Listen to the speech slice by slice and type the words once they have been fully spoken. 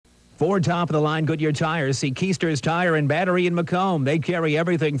For top-of-the-line Goodyear tires, see Keister's Tire and Battery in Macomb. They carry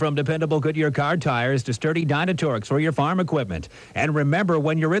everything from dependable Goodyear car tires to sturdy Dynatorques for your farm equipment. And remember,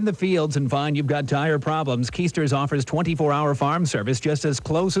 when you're in the fields and find you've got tire problems, Keister's offers 24-hour farm service just as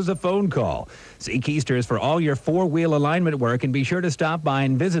close as a phone call. See Keister's for all your four-wheel alignment work, and be sure to stop by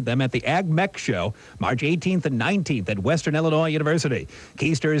and visit them at the Ag Mech Show, March 18th and 19th at Western Illinois University.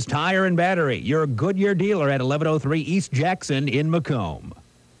 Keister's Tire and Battery, your Goodyear dealer at 1103 East Jackson in Macomb.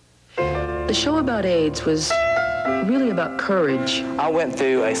 The show about AIDS was really about courage. I went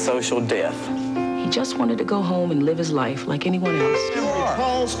through a social death. He just wanted to go home and live his life like anyone else. I'm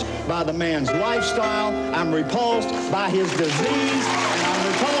repulsed by the man's lifestyle. I'm repulsed by his disease, and I'm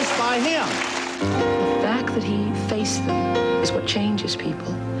repulsed by him. The fact that he faced them is what changes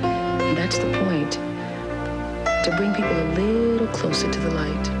people. And that's the point, to bring people a little closer to the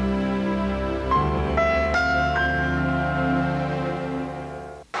light.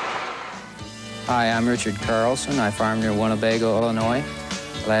 Hi, I'm Richard Carlson. I farm near Winnebago, Illinois.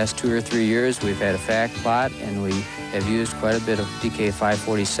 The last 2 or 3 years, we've had a FAC plot, and we have used quite a bit of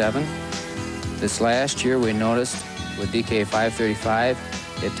DK547. This last year, we noticed with DK535,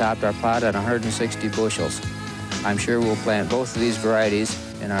 it topped our plot at 160 bushels. I'm sure we'll plant both of these varieties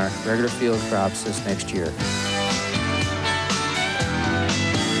in our regular field crops this next year.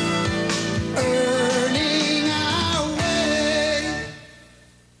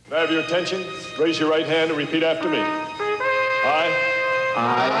 May I have your attention? Raise your right hand and repeat after me. I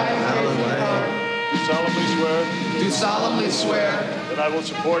do solemnly swear that I will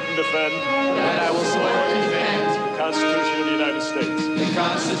support and defend the Constitution of the United States. The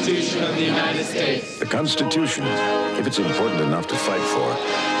Constitution of the United States. The Constitution, if it's important enough to fight for,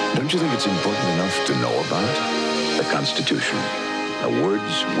 don't you think it's important enough to know about? The Constitution, the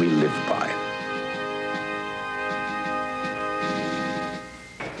words we live by.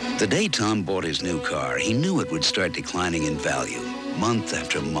 The day Tom bought his new car, he knew it would start declining in value, month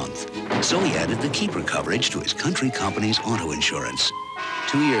after month. So he added the Keeper coverage to his country company's auto insurance.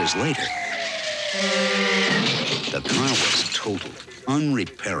 2 years later, the car was totaled,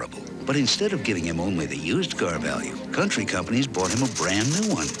 unrepairable. But instead of giving him only the used car value, country companies bought him a brand new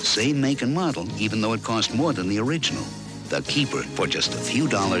one, same make and model, even though it cost more than the original. The Keeper for just a few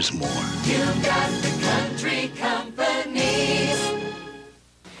dollars more. You've got the country companies.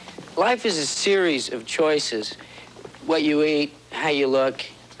 Life is a series of choices. What you eat, how you look,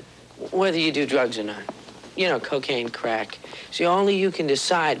 whether you do drugs or not. You know, cocaine, crack. See, only you can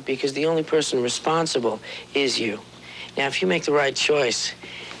decide, because the only person responsible is you. Now, if you make the right choice,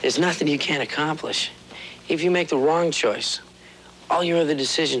 there's nothing you can't accomplish. If you make the wrong choice, all your other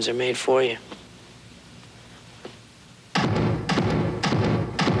decisions are made for you.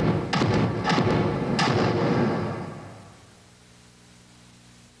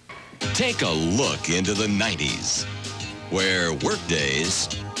 Take a look into the 90s, where workdays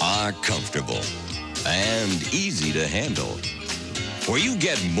are comfortable and easy to handle, where you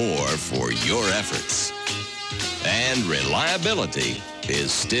get more for your efforts, and reliability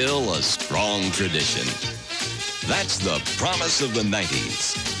is still a strong tradition. That's the promise of the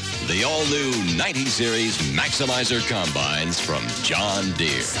 90s. The all-new 90 Series Maximizer Combines from John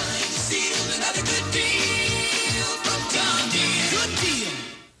Deere.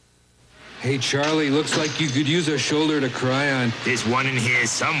 Hey, Charlie, looks like you could use a shoulder to cry on. There's one in here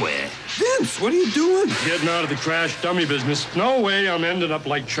somewhere. Vince, what are you doing? Getting out of the crash dummy business. No way I'm ending up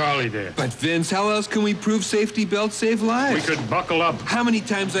like Charlie there. But, Vince, how else can we prove safety belts save lives? We could buckle up. How many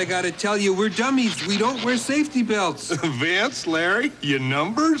times I gotta tell you, we're dummies. We don't wear safety belts. Vince, Larry, your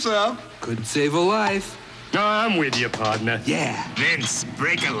number's up. Couldn't save a life. No, I'm with you, partner. Yeah. Vince,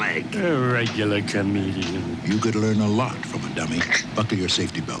 break a leg. A regular comedian. You could learn a lot from a dummy. Buckle your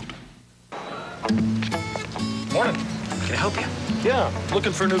safety belt. Morning. Can I help you? Yeah,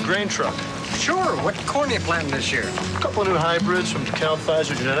 looking for a new grain truck. Sure. What corn are you planting this year? A couple of new hybrids from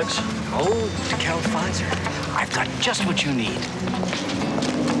Pfizer Genetics. Oh, Pfizer. I've got just what you need.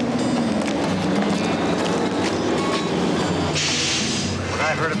 When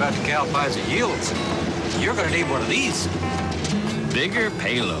I heard about Pfizer yields, you're going to need one of these. Bigger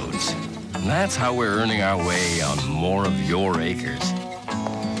payloads. And that's how we're earning our way on more of your acres.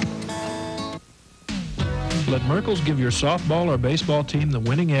 Let Merkel's give your softball or baseball team the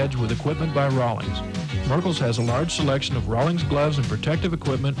winning edge with equipment by Rawlings. Merkel's has a large selection of Rawlings gloves and protective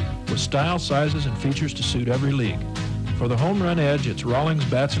equipment with style, sizes, and features to suit every league. For the home run edge, it's Rawlings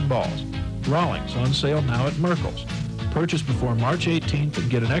bats and balls. Rawlings, on sale now at Merkel's. Purchase before March 18th and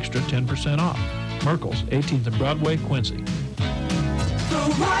get an extra 10% off. Merkel's, 18th and Broadway, Quincy.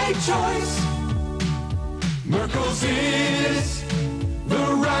 The right choice. Merkel's is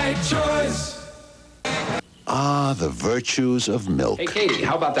the right choice. Ah, the virtues of milk. Hey, Katie,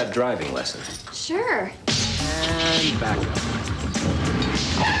 how about that driving lesson? Sure. And back up.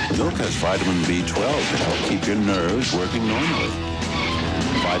 Milk has vitamin B12 to help keep your nerves working normally.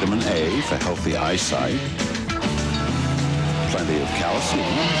 Vitamin A for healthy eyesight. Plenty of calcium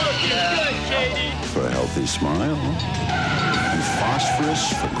for a healthy smile. And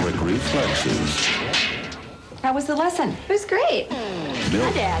phosphorus for quick reflexes. How was the lesson? It was great. Milk,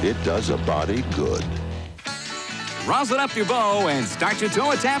 Hi, Dad. it does a body good. Rosin up your bow and start your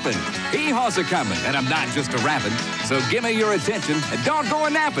toe a-tapping. Hee-haws are coming, and I'm not just a-rapping. So give me your attention and don't go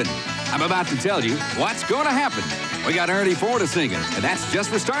a-napping. I'm about to tell you what's going to happen. We got Ernie Ford a-singing, and that's just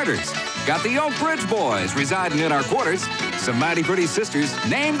for starters. Got the Oak Bridge Boys residing in our quarters. Some mighty pretty sisters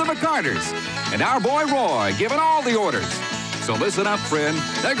named the McCarters. And our boy Roy giving all the orders. So listen up, friend.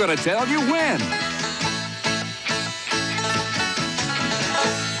 They're going to tell you when.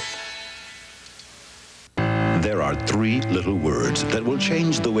 There are 3 little words that will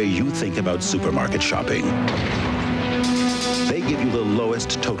change the way you think about supermarket shopping. They give you the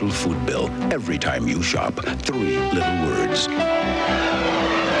lowest total food bill every time you shop. 3 little words.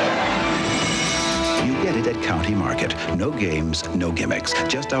 You get it at County Market. No games, no gimmicks.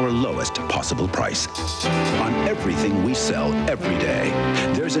 Just our lowest possible price. On everything we sell every day.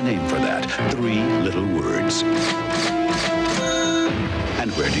 There's a name for that. 3 little words.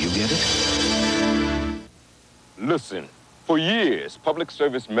 And where do you get it? Listen, for years, public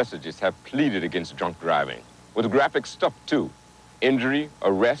service messages have pleaded against drunk driving, with graphic stuff too. Injury,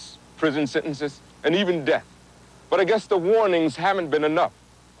 arrests, prison sentences, and even death. But I guess the warnings haven't been enough.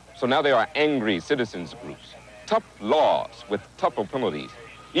 So now there are angry citizens groups, tough laws with tougher penalties,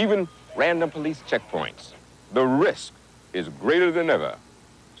 even random police checkpoints. The risk is greater than ever.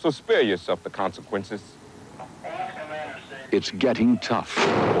 So spare yourself the consequences. It's getting tough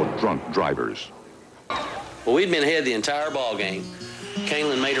for drunk drivers. Well, we'd been ahead the entire ball game.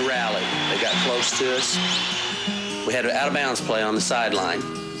 Kalen made a rally. They got close to us. We had an out-of-bounds play on the sideline.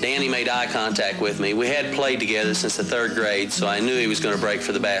 Danny made eye contact with me. We had played together since the 3rd grade, so I knew he was going to break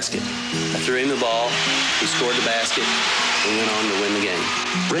for the basket. I threw him the ball. He scored the basket. We went on to win the game.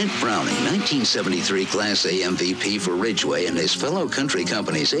 Brent Browning, 1973 Class A MVP for Ridgeway, and his fellow country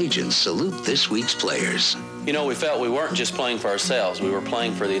company's agents salute this week's players. You know, we felt we weren't just playing for ourselves. We were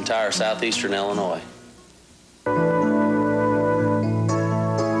playing for the entire southeastern Illinois.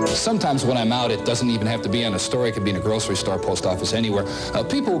 Sometimes when I'm out, it doesn't even have to be on a store. It could be in a grocery store, post office, anywhere.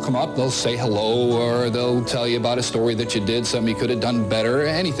 People will come up, they'll say hello, or they'll tell you about a story that you did, something you could have done better,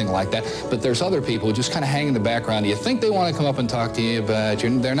 anything like that. But there's other people who just kind of hang in the background. You think they want to come up and talk to you, but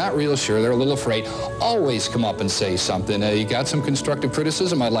they're not real sure. They're a little afraid. Always come up and say something. You got some constructive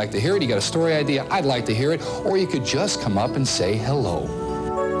criticism, I'd like to hear it. You got a story idea, I'd like to hear it. Or you could just come up and say hello.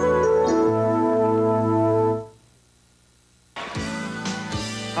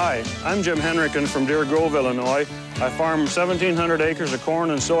 Hi, I'm Jim Henriken from Deer Grove, Illinois. I farm 1,700 acres of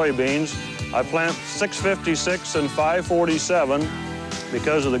corn and soybeans. I plant 656 and 547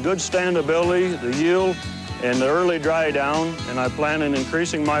 because of the good standability, the yield, and the early dry down, and I plan on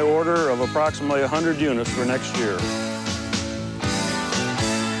increasing my order of approximately 100 units for next year.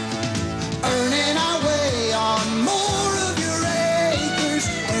 Earning our way on more of your acres,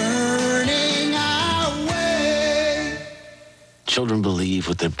 earning our way. Children believe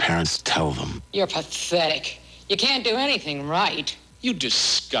what their parents tell them. You're pathetic. You can't do anything right. You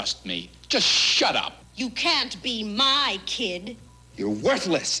disgust me. Just shut up. You can't be my kid. You're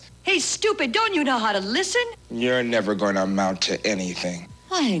worthless. Hey, stupid, don't you know how to listen? You're never going to amount to anything.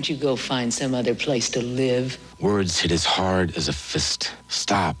 Why don't you go find some other place to live? Words hit as hard as a fist.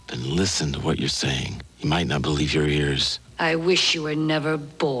 Stop and listen to what you're saying. You might not believe your ears. I wish you were never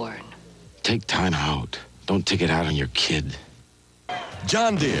born. Take time out. Don't take it out on your kid.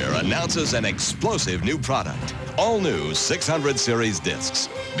 John Deere announces an explosive new product. All new 600 series discs.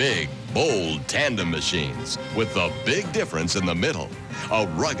 Big, bold tandem machines with the big difference in the middle. A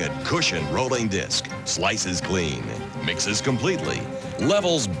rugged cushion rolling disc. Slices clean, mixes completely,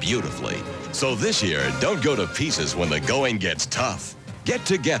 levels beautifully. So this year, don't go to pieces when the going gets tough. Get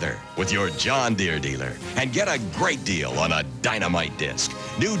together with your John Deere dealer and get a great deal on a dynamite disc.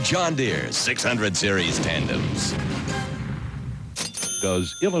 New John Deere 600 series tandems.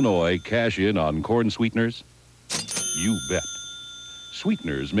 Does Illinois cash in on corn sweeteners? You bet.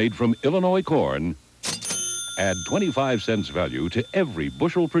 Sweeteners made from Illinois corn add 25 cents value to every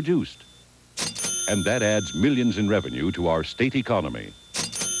bushel produced. And that adds millions in revenue to our state economy.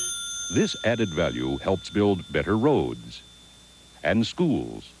 This added value helps build better roads and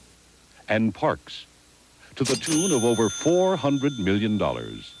schools and parks to the tune of over $400 million.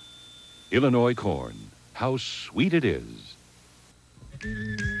 Illinois corn. How sweet it is.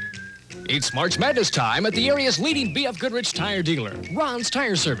 It's March Madness time at the area's leading B.F. Goodrich tire dealer, Ron's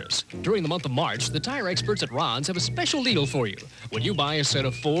Tire Service. During the month of March, the tire experts at Ron's have a special deal for you. When you buy a set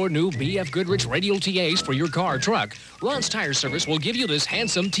of 4 new B.F. Goodrich radial TAs for your car or truck, Ron's Tire Service will give you this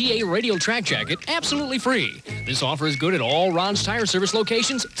handsome TA radial track jacket absolutely free. This offer is good at all Ron's Tire Service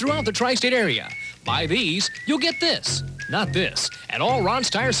locations throughout the tri-state area. Buy these, you'll get this, not this, at all Ron's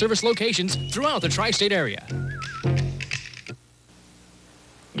Tire Service locations throughout the tri-state area.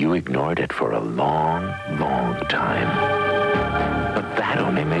 You ignored it for a long, long time. But that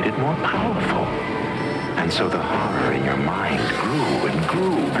only made it more powerful. And so the horror in your mind grew and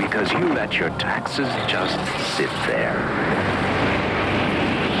grew because you let your taxes just sit there.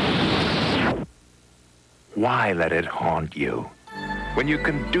 Why let it haunt you when you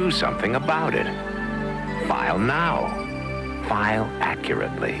can do something about it? File now. File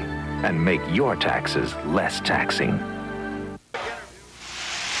accurately and make your taxes less taxing.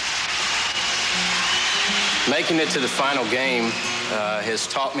 Making it to the final game has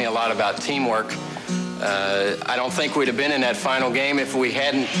taught me a lot about teamwork. I don't think we'd have been in that final game if we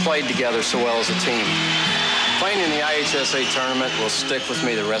hadn't played together so well as a team. Playing in the IHSA tournament will stick with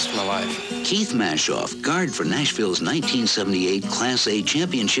me the rest of my life. Keith Mashoff, guard for Nashville's 1978 Class A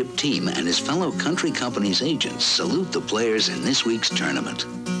championship team, and his fellow country company's agents salute the players in this week's tournament.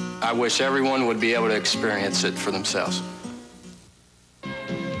 I wish everyone would be able to experience it for themselves.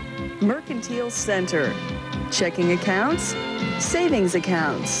 Mercantile Center. Checking accounts, savings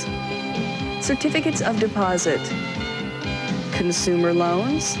accounts, certificates of deposit, consumer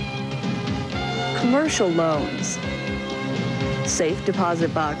loans, commercial loans, safe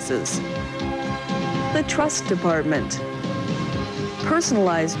deposit boxes, the trust department,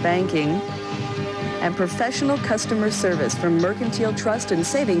 personalized banking, and professional customer service from Mercantile Trust and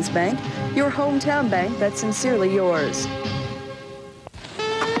Savings Bank, your hometown bank that's sincerely yours.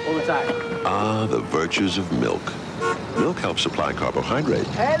 Hold it tight. Ah, the virtues of milk. Milk helps supply carbohydrate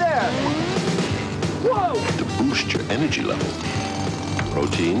Hey there! Whoa! to boost your energy level.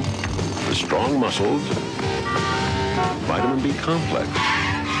 Protein for strong muscles. Vitamin B complex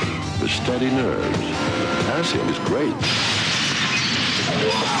for steady nerves. Potassium is great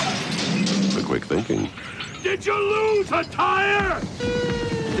for quick thinking. Did you lose a tire?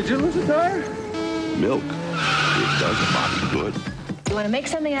 Did you lose a tire? Milk. It does a body good. You want to make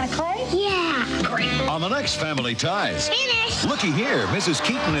something out of clay? Yeah. Great. On the next Family Ties. Finish. Looky here, Mrs.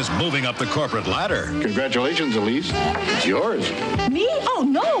 Keaton is moving up the corporate ladder. Congratulations, Elise. It's yours. Me? Oh,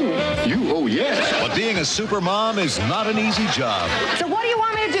 no. You? Oh, yes. But being a super mom is not an easy job. So what do you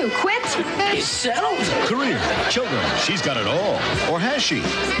want me to do, quit? He's settled. Career, children, she's got it all. Or has she?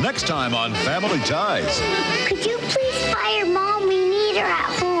 Next time on Family Ties. Could you please fire Mom? We need her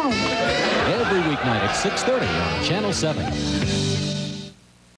at home. Every weeknight at 6:30 on Channel 7.